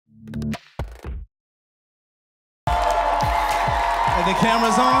The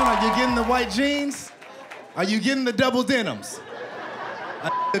camera's on. Are you getting the white jeans? Are you getting the double denims?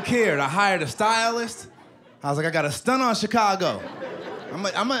 I cared. I hired a stylist. I was like, I got a stunt on Chicago.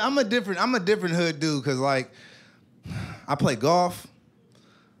 I'm a different hood dude, cause like, I play golf.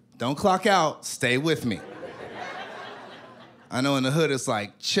 Don't clock out. Stay with me. I know in the hood it's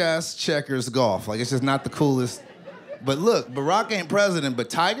like chess, checkers, golf. Like it's just not the coolest. But look, Barack ain't president, but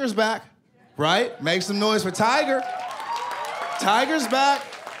Tiger's back, right? Make some noise for Tiger. Tiger's back.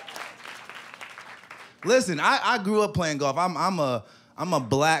 Listen, I grew up playing golf. I'm a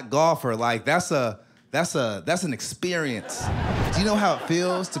black golfer. Like that's an experience. Do you know how it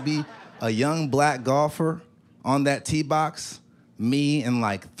feels to be a young black golfer on that tee box? Me and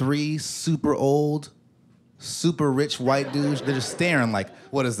like 3 super old, super rich white dudes. They're just staring like,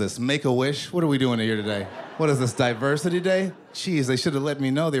 what is this, Make-A-Wish? What are we doing here today? What is this, Diversity Day? Jeez, they should have let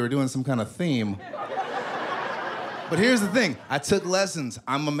me know they were doing some kind of theme. But here's the thing, I took lessons,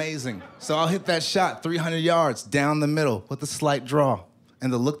 I'm amazing. So I'll hit that shot 300 yards down the middle with a slight draw.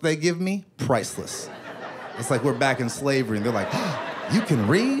 And the look they give me, priceless. It's like we're back in slavery and they're like, oh, you can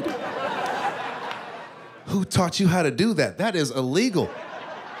read? Who taught you how to do that? That is illegal.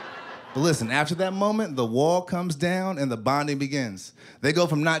 But listen, after that moment, the wall comes down and the bonding begins. They go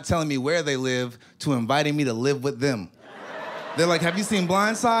from not telling me where they live to inviting me to live with them. They're like, have you seen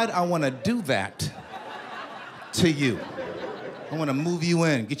Blindside? I want to do that to you. I want to move you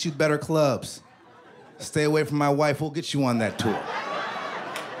in, get you better clubs. Stay away from my wife, we'll get you on that tour.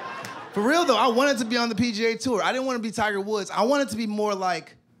 For real though, I wanted to be on the PGA Tour. I didn't want to be Tiger Woods. I wanted to be more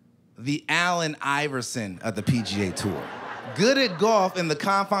like the Allen Iverson of the PGA Tour. Good at golf in the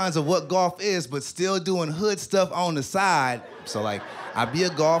confines of what golf is, but still doing hood stuff on the side. So like, I'd be a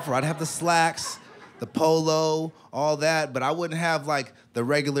golfer, I'd have the slacks, the polo, all that, but I wouldn't have like the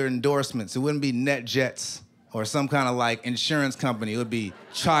regular endorsements. It wouldn't be NetJets or some kind of like insurance company. It would be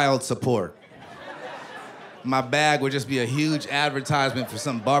child support. My bag would just be a huge advertisement for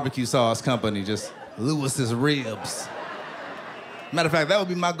some barbecue sauce company, just Lewis's Ribs. Matter of fact, that would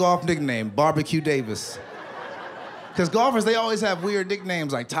be my golf nickname, Barbecue Davis. Because golfers, they always have weird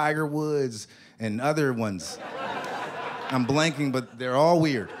nicknames like Tiger Woods and other ones. I'm blanking, but they're all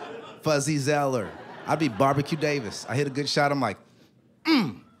weird. Fuzzy Zeller. I'd be Barbecue Davis. I hit a good shot, I'm like,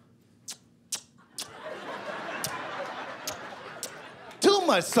 Too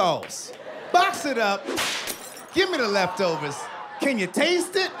much sauce. Box it up. Give me the leftovers. Can you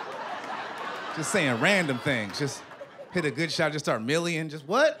taste it? Just saying random things. Just hit a good shot, just start milling. Just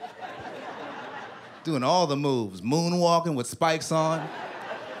what? Doing all the moves. Moonwalking with spikes on.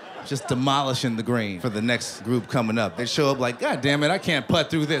 Just demolishing the green for the next group coming up. They show up like, God damn it, I can't putt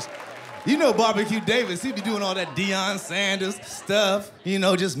through this. You know Barbecue Davis, he be doing all that Deion Sanders stuff. You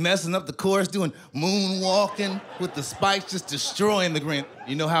know, just messing up the course, doing moonwalking with the spikes, just destroying the green.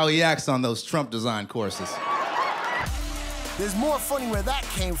 You know how he acts on those Trump design courses. There's more funny where that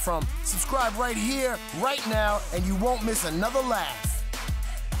came from. Subscribe right here, right now, and you won't miss another laugh.